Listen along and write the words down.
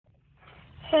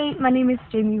Hey, my name is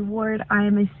Jamie Ward. I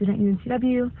am a student at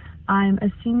UNCW. I'm a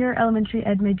senior elementary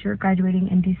ed major graduating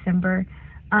in December.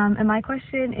 And my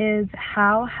question is,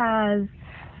 how has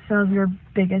some of your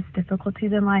biggest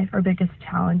difficulties in life or biggest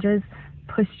challenges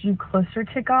pushed you closer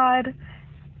to God?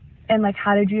 And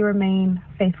how did you remain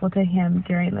faithful to Him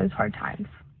during those hard times?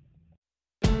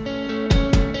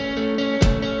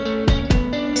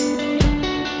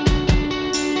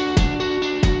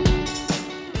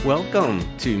 Welcome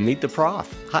to Meet the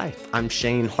Prof. Hi, I'm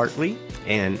Shane Hartley,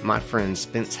 and my friend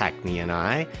Spence Hackney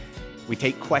and we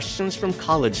take questions from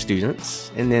college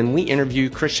students, and then we interview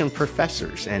Christian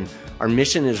professors. And our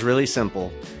mission is really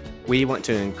simple. We want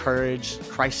to encourage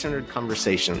Christ-centered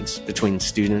conversations between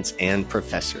students and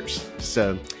professors.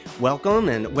 So welcome,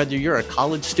 and whether you're a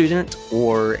college student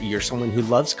or you're someone who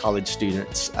loves college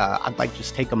students, I'd like to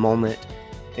just take a moment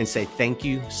and say thank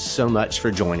you so much for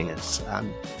joining us. I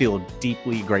feel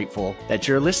deeply grateful that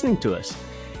you're listening to us.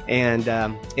 And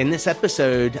in this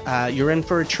episode, you're in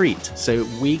for a treat. So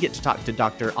we get to talk to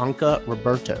Dr. Anka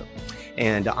Roberto.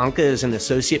 And Anka is an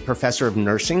associate professor of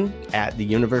nursing at the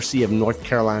University of North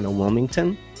Carolina,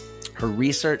 Wilmington. Her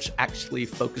research actually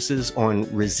focuses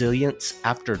on resilience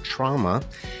after trauma,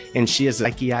 and she is a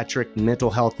psychiatric mental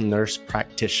health nurse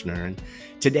practitioner. And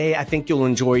today, I think you'll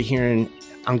enjoy hearing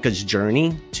Anka's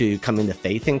journey to come into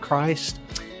faith in Christ.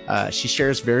 She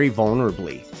shares very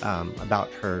vulnerably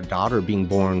about her daughter being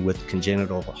born with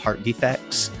congenital heart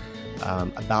defects,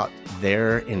 about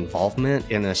their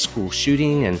involvement in a school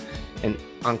shooting, and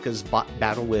Anka's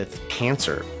battle with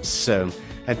cancer. So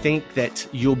I think that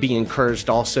you'll be encouraged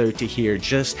also to hear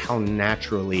just how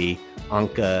naturally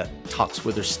Anka talks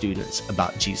with her students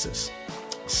about Jesus.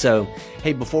 So,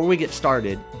 hey, before we get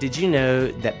started, did you know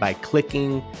that by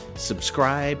clicking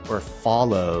subscribe or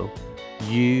follow,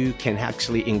 you can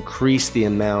actually increase the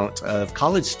amount of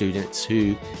college students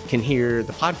who can hear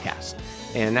the podcast?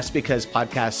 And that's because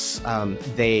podcasts,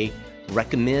 they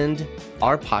recommend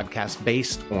our podcast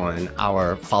based on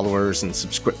our followers and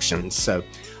subscriptions. So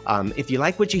if you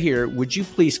like what you hear, would you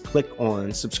please click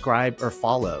on subscribe or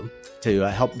follow to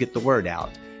help get the word out?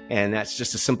 And that's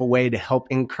just a simple way to help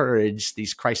encourage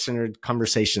these Christ-centered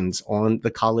conversations on the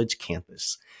college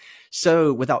campus.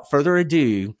 So without further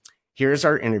ado, here's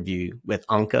our interview with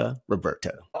Anka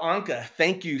Roberto. Anka,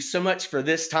 thank you so much for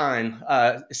this time.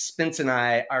 Spence and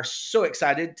I are so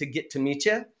excited to get to meet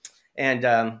you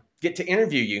and get to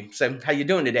interview you. So how you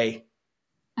doing today?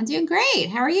 I'm doing great.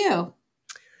 How are you?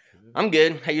 I'm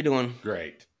good. How you doing?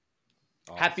 Great.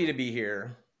 Awesome. Happy to be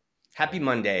here. Happy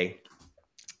Monday.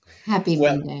 Happy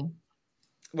Monday.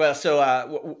 Well,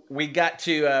 so we've got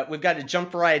to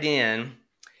jump right in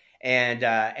and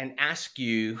ask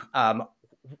you,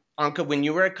 Anka, when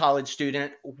you were a college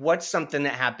student, what's something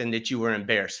that happened that you were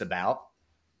embarrassed about?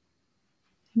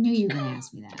 I knew you were going to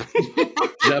ask me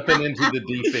that. Jumping into the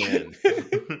deep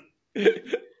end.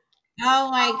 Oh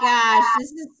my gosh,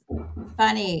 this is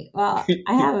funny. Well,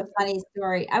 I have a funny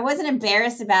story. I wasn't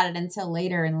embarrassed about it until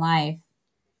later in life.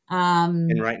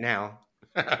 And right now.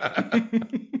 I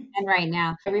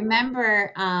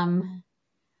remember I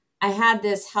had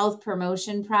this health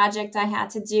promotion project I had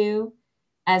to do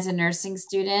as a nursing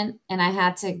student, and I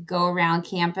had to go around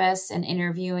campus and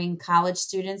interviewing college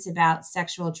students about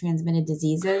sexual transmitted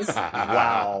diseases.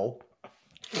 Wow.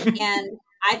 And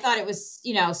I thought it was,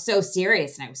 so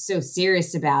serious, and I was so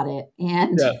serious about it.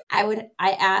 And yeah.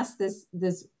 I asked this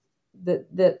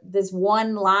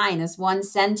one line, this one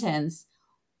sentence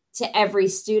to every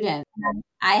student.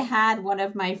 I had one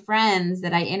of my friends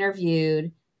that I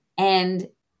interviewed, and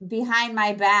behind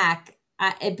my back,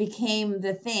 it became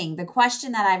the thing. The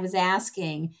question that I was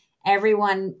asking,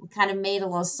 everyone kind of made a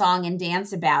little song and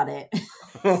dance about it.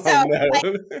 So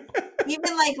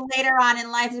even later on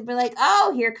in life, they'd be like,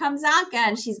 oh, here comes Anka,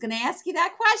 and she's going to ask you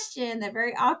that question, that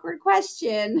very awkward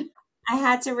question. I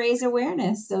had to raise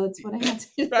awareness. So that's what I had to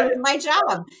do. Right. It was my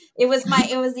job. It was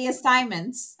the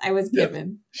assignments I was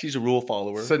given. She's a rule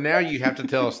follower. So now you have to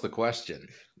tell us the question.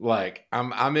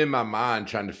 I'm in my mind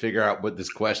trying to figure out what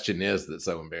this question is that's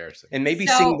so embarrassing. And maybe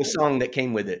sing the song that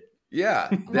came with it. Yeah,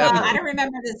 definitely. Well, I don't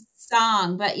remember this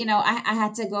song, but I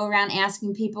had to go around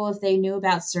asking people if they knew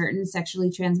about certain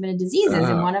sexually transmitted diseases,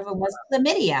 and one of them was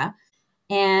chlamydia.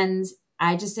 And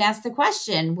I just asked the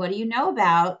question, "What do you know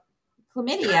about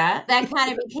chlamydia?" That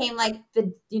kind of became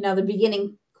the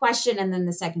beginning question, and then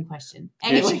the second question.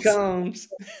 Anyways, here she comes.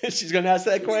 She's going to ask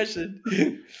that question.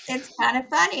 It's kind of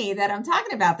funny that I'm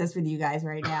talking about this with you guys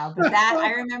right now, but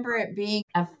I remember it being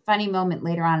a funny moment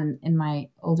later on in my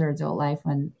older adult life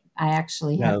when I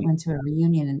actually Yeah. went to a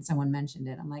reunion and someone mentioned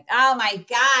it. I'm like, oh my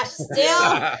gosh, still?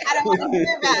 I don't want to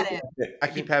hear about it. I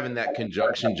keep having that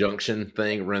conjunction junction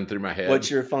thing run through my head.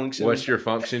 What's your function? What's your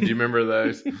function? Do you remember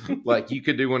those? Like, you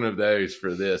could do one of those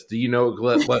for this. Do you know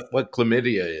what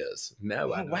chlamydia is?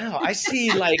 No, I Oh, don't. wow. I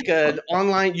see like an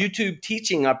online YouTube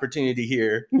teaching opportunity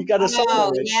here. You got to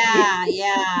Oh,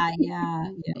 yeah.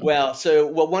 Well,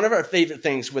 one of our favorite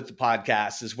things with the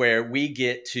podcast is where we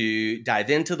get to dive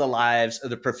into the lives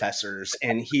of the professors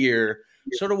and hear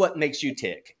sort of what makes you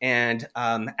tick. And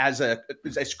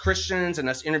as Christians and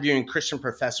us interviewing Christian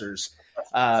professors,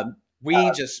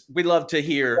 we love to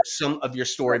hear some of your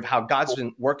story of how God's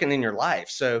been working in your life.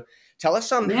 So tell us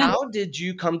how did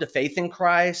you come to faith in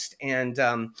Christ, and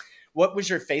what was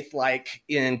your faith like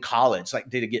in college? Like,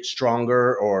 did it get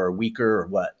stronger or weaker or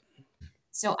what?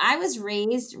 So I was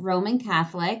raised Roman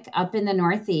Catholic up in the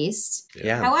Northeast.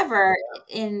 Yeah. However,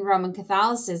 in Roman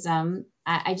Catholicism,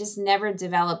 I just never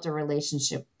developed a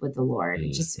relationship with the Lord.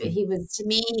 To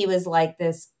me, he was like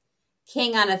this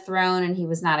king on a throne, and he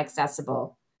was not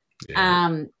accessible.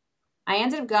 Yeah. I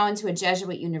ended up going to a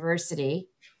Jesuit university,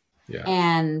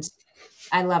 and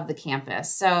I love the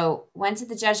campus. So went to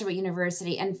the Jesuit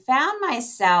university and found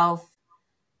myself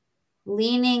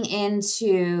leaning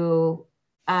into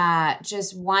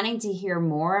just wanting to hear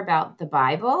more about the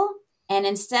Bible. And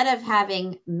instead of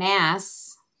having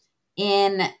mass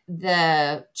in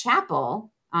the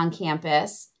chapel on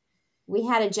campus, we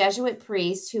had a Jesuit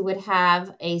priest who would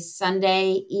have a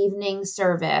Sunday evening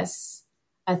service,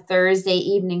 a Thursday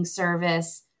evening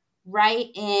service right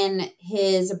in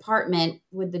his apartment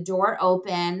with the door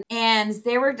open. And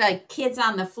there were like kids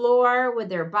on the floor with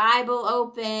their Bible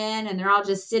open, and they're all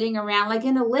just sitting around like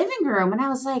in the living room. And I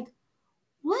was like,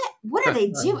 what are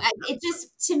they doing? It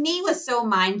just, to me, was so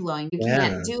mind blowing. You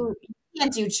can't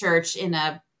do church in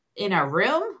a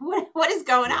room. What is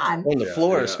going on? On the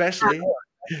floor, especially.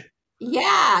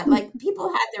 Yeah, like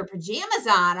people had their pajamas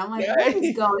on. I'm like, what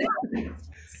is going on?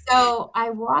 So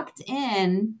I walked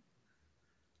in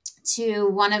to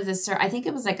one of the, I think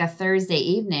it was like a Thursday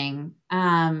evening.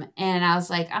 And I was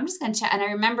like, I'm just going to chat. And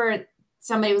I remember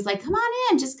somebody was like, come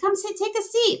on in, just come sit, take a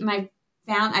seat. And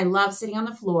I love sitting on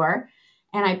the floor.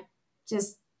 And I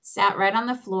just sat right on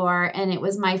the floor. And it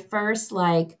was my first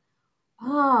like,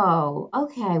 oh,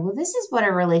 okay, well, this is what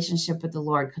a relationship with the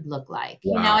Lord could look like.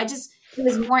 Wow. It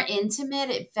was more intimate.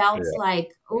 It felt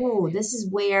like, oh, this is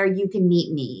where you can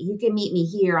meet me. You can meet me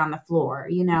here on the floor,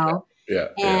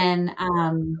 And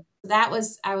I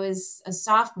was a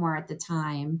sophomore at the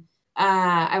time.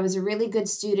 I was a really good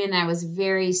student. I was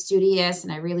very studious,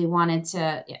 and I really wanted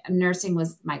nursing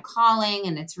was my calling.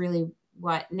 And it's really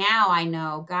what now I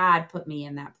know God put me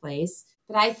in that place.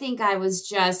 But I think I was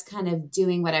just kind of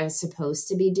doing what I was supposed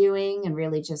to be doing, and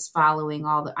really just following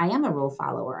I am a rule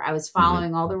follower. I was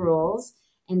following all the rules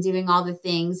and doing all the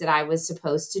things that I was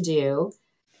supposed to do,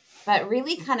 but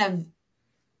really kind of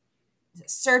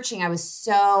searching. I was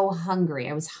so hungry.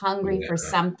 I was hungry for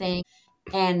something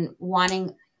and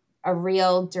wanting a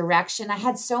real direction. I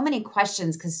had so many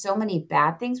questions because so many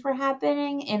bad things were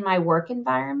happening in my work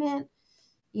environment.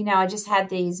 I just had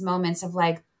these moments of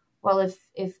like, well,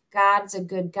 if God's a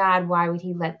good God, why would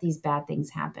he let these bad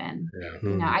things happen?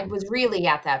 Yeah. I was really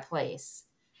at that place.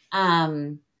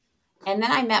 And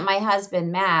then I met my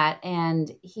husband, Matt,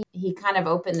 and he kind of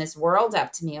opened this world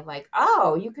up to me of like,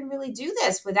 oh, you can really do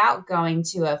this without going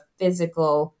to a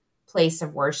physical place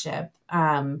of worship,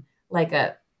 like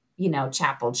a,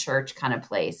 chapel church kind of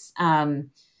place.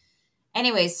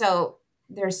 Anyway, so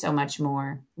there's so much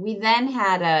more. We then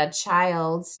had a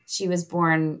child. She was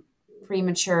born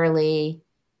prematurely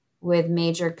with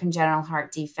major congenital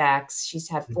heart defects. She's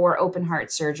had 4 open heart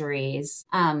surgeries.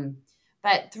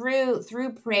 But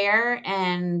through prayer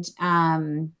and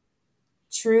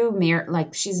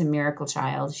she's a miracle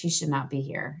child. She should not be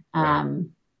here.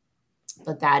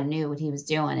 But God knew what he was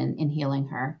doing in healing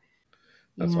her.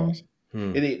 That's awesome.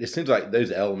 It seems like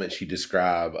those elements you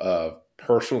describe of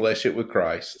personal relationship with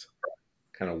Christ,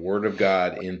 kind of word of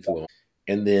God influence,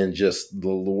 and then just the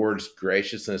Lord's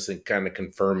graciousness and kind of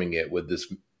confirming it with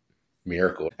this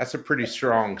miracle. That's a pretty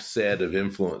strong set of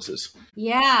influences.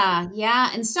 Yeah.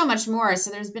 And so much more.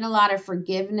 So there's been a lot of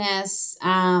forgiveness.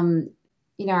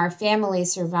 Our family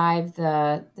survived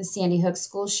the Sandy Hook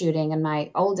school shooting, and my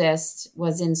oldest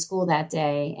was in school that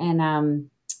day. And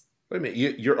wait a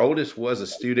minute, your oldest was a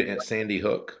student at Sandy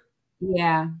Hook?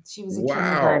 Yeah, she was a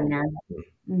kindergartner.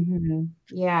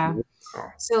 Yeah.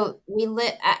 Wow. So we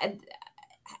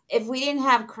if we didn't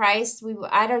have Christ,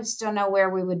 I just don't know where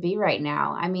we would be right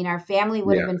now. I mean, our family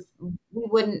would have been, we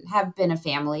wouldn't have been a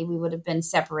family. We would have been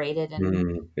separated,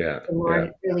 and the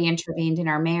Lord really intervened in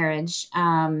our marriage.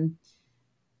 And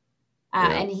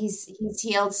he's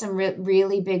healed some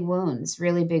really big wounds,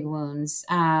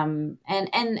 and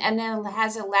it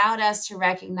has allowed us to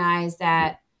recognize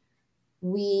that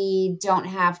we don't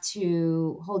have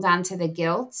to hold on to the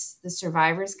guilt, the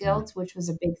survivor's guilt, which was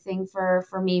a big thing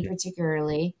for me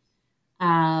particularly.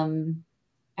 And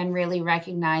really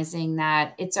recognizing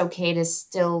that it's okay to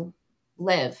still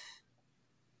live.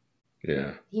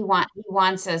 Yeah. He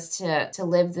wants us to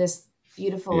live this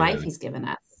beautiful life he's given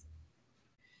us.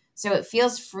 So it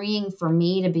feels freeing for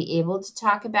me to be able to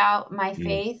talk about my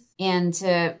faith and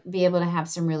to be able to have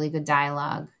some really good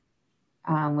dialogue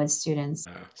with students.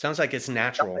 Sounds like it's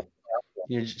natural.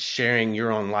 You're sharing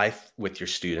your own life with your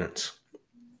students.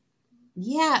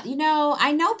 Yeah.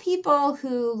 I know people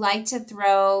who like to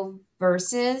throw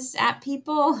verses at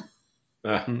people.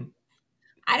 I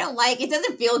don't it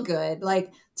doesn't feel good.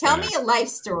 Like, tell me a life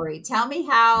story. Tell me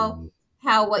how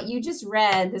what you just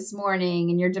read this morning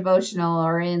in your devotional,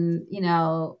 or in,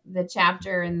 the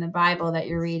chapter in the Bible that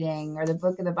you're reading, or the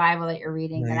book of the Bible that you're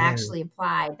reading, that actually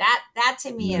applied. That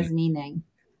to me is meaning.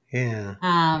 Yeah.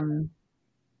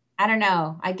 I don't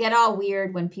know. I get all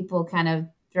weird when people kind of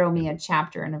throw me a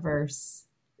chapter and a verse.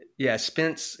 Yeah,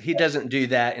 Spence, he doesn't do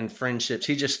that in friendships.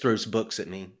 He just throws books at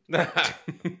me.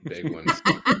 Big ones.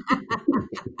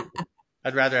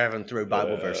 I'd rather have him throw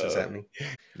Bible verses at me.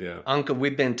 Yeah. Anka,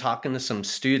 we've been talking to some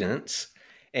students,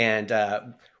 and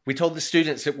we told the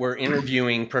students that we're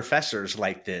interviewing professors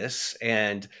like this,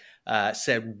 and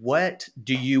said, what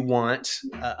do you want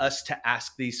us to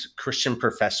ask these Christian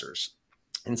professors?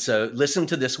 And so listen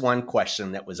to this one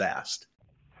question that was asked.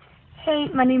 Hey,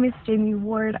 my name is Jamie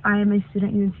Ward. I am a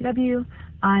student at UNCW.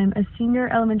 I'm a senior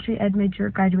elementary ed major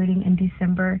graduating in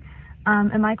December.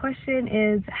 And my question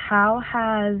is, how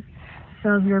has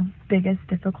some of your biggest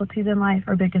difficulties in life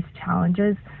or biggest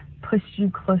challenges pushed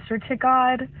you closer to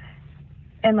God?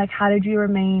 And how did you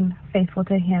remain faithful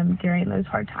to Him during those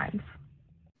hard times?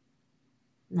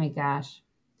 My gosh.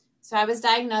 So I was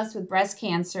diagnosed with breast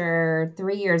cancer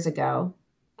 3 years ago.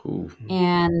 Cool.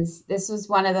 And this was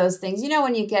one of those things,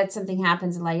 when you get something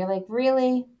happens in life, you're like,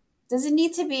 really? Does it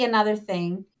need to be another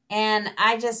thing? And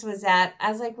I was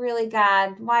like, really,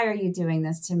 God, why are you doing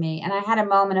this to me? And I had a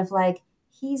moment of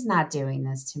He's not doing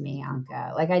this to me,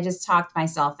 Anka. I just talked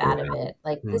myself out of it.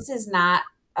 This is not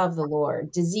of the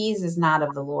Lord. Disease is not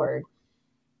of the Lord.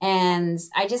 And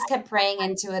I just kept praying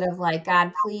into it of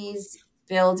God, please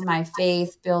build my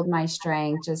faith, build my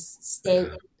strength, just stay,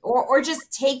 or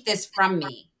just take this from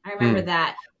me. I remember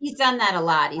that. He's done that a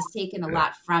lot. He's taken a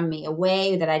lot from me,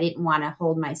 away that I didn't want to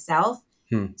hold myself.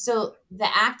 So the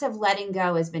act of letting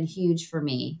go has been huge for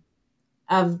me,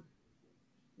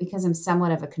 because I'm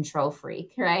somewhat of a control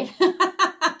freak, right?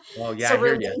 Well, yeah, so I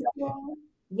hear you.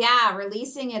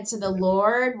 Releasing it to the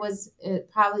Lord was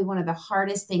probably one of the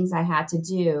hardest things I had to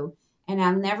do. And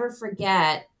I'll never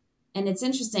forget. And it's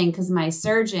interesting because my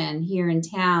surgeon here in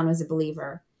town was a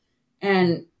believer.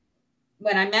 And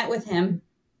when I met with him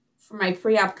for my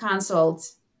pre-op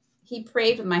consult, he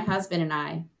prayed with my husband and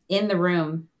I in the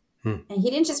room. And he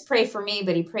didn't just pray for me,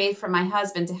 but he prayed for my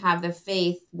husband to have the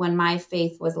faith when my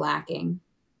faith was lacking.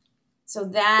 So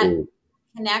that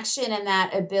connection and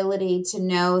that ability to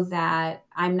know that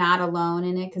I'm not alone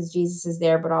in it, because Jesus is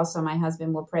there, but also my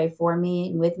husband will pray for me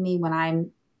and with me when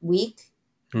I'm weak.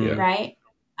 Right.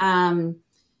 And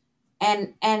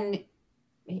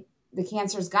the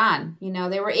cancer's gone.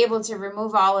 They were able to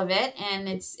remove all of it, and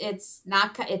it's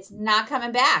not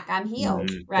coming back. I'm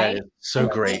healed. Right. That is so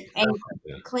great. And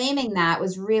claiming that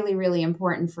was really, really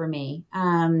important for me.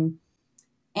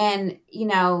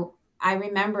 I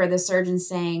remember the surgeon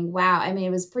saying, wow, I mean,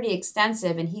 it was pretty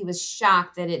extensive, and he was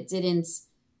shocked that it didn't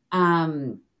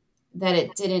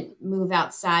move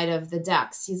outside of the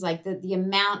ducts. He's like, the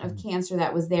amount of cancer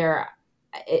that was there,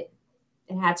 it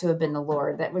had to have been the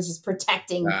Lord that was just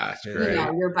protecting,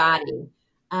 your body.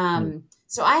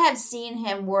 So I have seen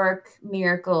him work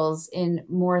miracles in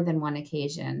more than one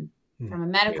occasion from a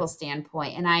medical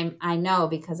standpoint. And I know,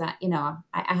 because I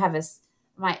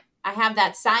have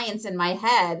that science in my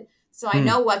head. So I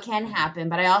know what can happen,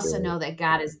 but I also know that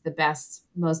God is the best,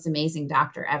 most amazing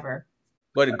doctor ever.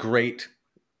 What a great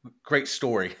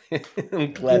story.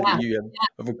 I'm glad that you have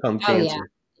overcome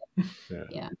cancer.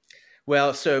 Yeah.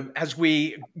 Well, so as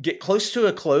we get close to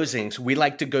a closing, so we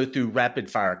like to go through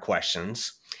rapid fire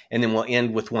questions, and then we'll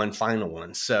end with one final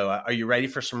one. So are you ready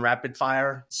for some rapid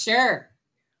fire? Sure.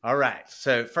 All right.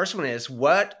 So first one is,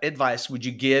 what advice would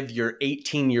you give your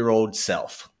 18-year-old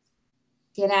self?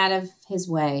 Get out of his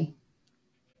way.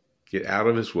 Get out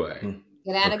of his way.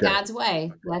 Get out of God's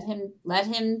way. Let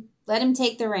him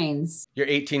take the reins. Your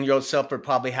 18-year-old self would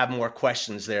probably have more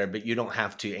questions there, but you don't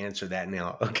have to answer that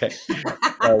now. Okay.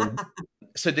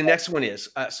 So the next one is,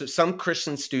 so some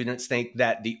Christian students think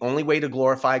that the only way to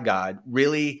glorify God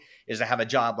really is to have a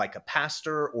job like a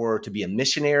pastor or to be a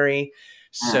missionary.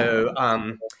 So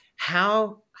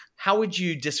how would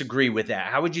you disagree with that?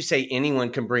 How would you say anyone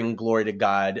can bring glory to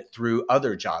God through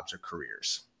other jobs or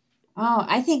careers? Oh,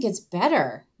 I think it's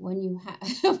better when you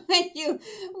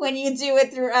when you do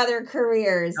it through other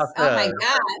careers. Oh my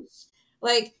gosh.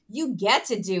 Like, you get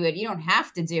to do it. You don't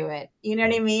have to do it. You know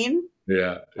what I mean?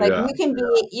 Yeah. Like,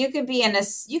 you could be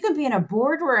in a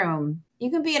boardroom. You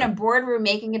can be in a boardroom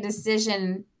making a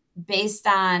decision based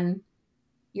on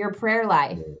your prayer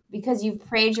life because you've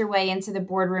prayed your way into the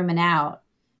boardroom and out.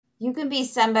 You can be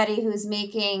somebody who's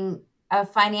making a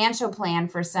financial plan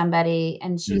for somebody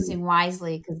and choosing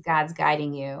wisely because God's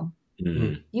guiding you.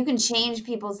 Mm-hmm. You can change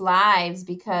people's lives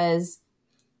because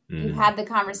you had the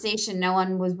conversation no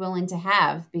one was willing to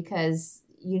have because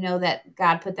you know that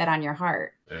God put that on your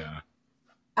heart. Yeah.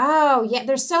 Oh, yeah.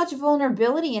 There's such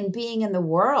vulnerability in being in the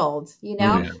world,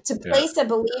 to place a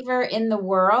believer in the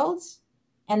world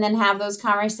and then have those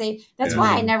conversations. That's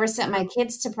why I never sent my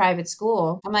kids to private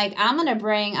school. I'm like, I'm going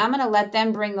to let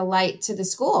them bring the light to the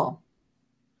school.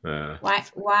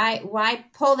 Why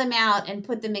pull them out and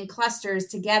put them in clusters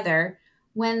together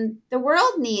when the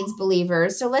world needs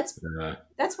believers? So that's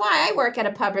why I work at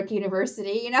a public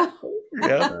university,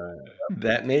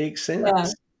 That makes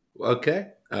sense. Yeah. Okay.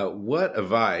 What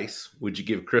advice would you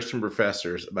give Christian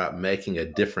professors about making a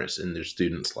difference in their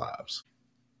students' lives?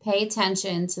 Pay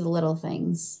attention to the little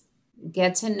things.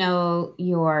 Get to know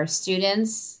your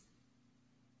students,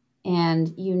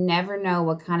 and you never know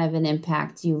what kind of an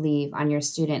impact you leave on your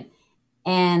student.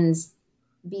 And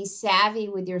be savvy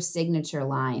with your signature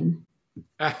line.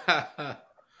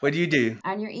 What do you do?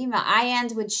 On your email, I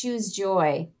end with choose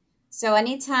joy. So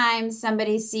anytime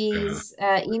somebody sees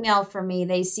email from me,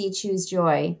 they see choose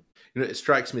joy. It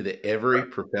strikes me that every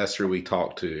professor we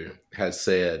talk to has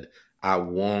said, I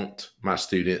want my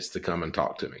students to come and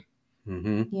talk to me.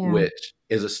 Mm-hmm. Yeah. Which,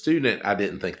 as a student, I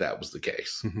didn't think that was the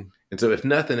case. Mm-hmm. And so if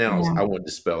nothing else, I want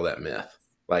to dispel that myth.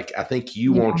 Like, I think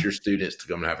you want your students to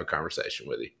come and have a conversation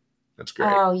with you. That's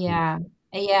great. Oh, yeah.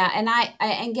 Yeah. And I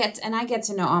get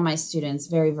to know all my students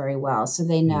very, very well. So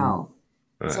they know.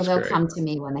 So they'll come to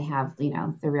me when they have,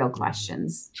 the real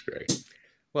questions. That's great.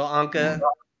 Well, Anka,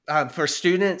 for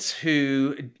students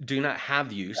who do not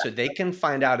have you, so they can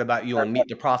find out about you on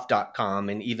meettheprof.com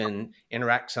and even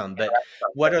interact some, but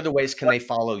what other ways can they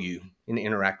follow you and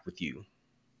interact with you?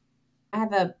 I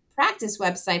have a practice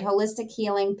website,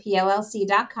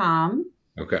 holistichealingpllc.com.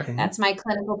 Okay. That's my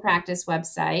clinical practice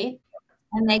website.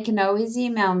 And they can always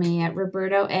email me at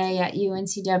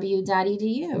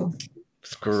robertoa@uncw.edu.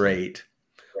 That's great.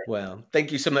 Well,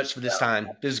 thank you so much for this time.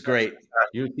 This is great.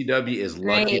 UNCW is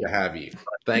lucky to have you.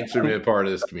 Thanks for being a part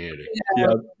of this community.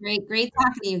 Yeah. Great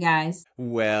talking to you guys.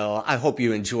 Well, I hope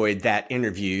you enjoyed that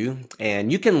interview,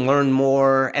 and you can learn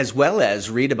more as well as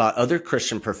read about other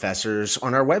Christian professors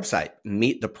on our website,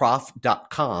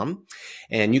 meettheprof.com,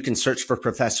 and you can search for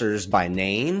professors by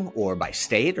name or by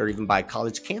state or even by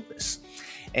college campus.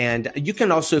 And you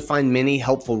can also find many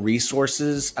helpful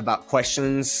resources about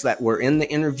questions that were in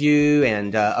the interview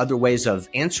and other ways of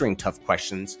answering tough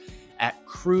questions at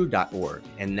cru.org,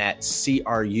 and that's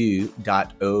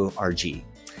cru.org.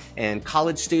 And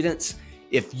college students,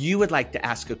 if you would like to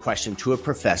ask a question to a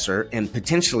professor and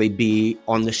potentially be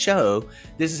on the show,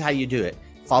 this is how you do it.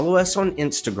 Follow us on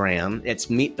Instagram. It's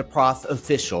Meet the Prof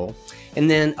Official. And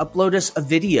then upload us a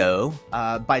video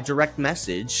by direct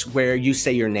message where you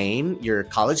say your name, your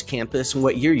college campus, and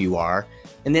what year you are,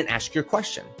 and then ask your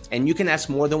question. And you can ask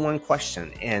more than one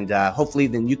question, and hopefully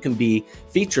then you can be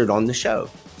featured on the show.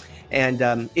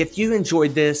 And if you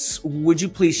enjoyed this, would you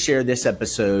please share this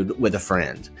episode with a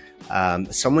friend,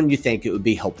 someone you think it would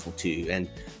be helpful to? And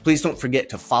please don't forget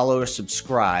to follow or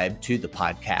subscribe to the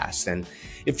podcast. And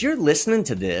if you're listening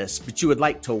to this, but you would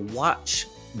like to watch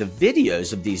the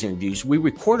videos of these interviews, we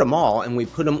record them all and we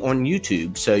put them on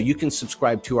YouTube. So you can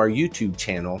subscribe to our YouTube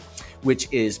channel,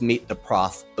 which is Meet the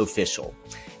Prof Official.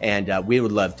 And we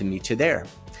would love to meet you there.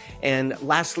 And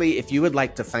lastly, if you would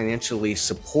like to financially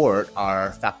support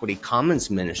our Faculty Commons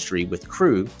ministry with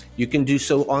Cru, you can do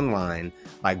so online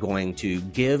by going to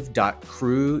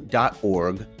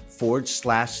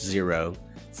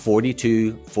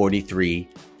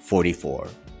give.cru.org/0424344.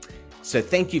 So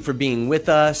thank you for being with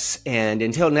us. And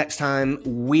until next time,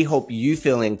 we hope you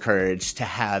feel encouraged to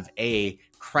have a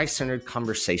Christ-centered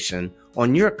conversation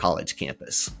on your college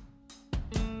campus.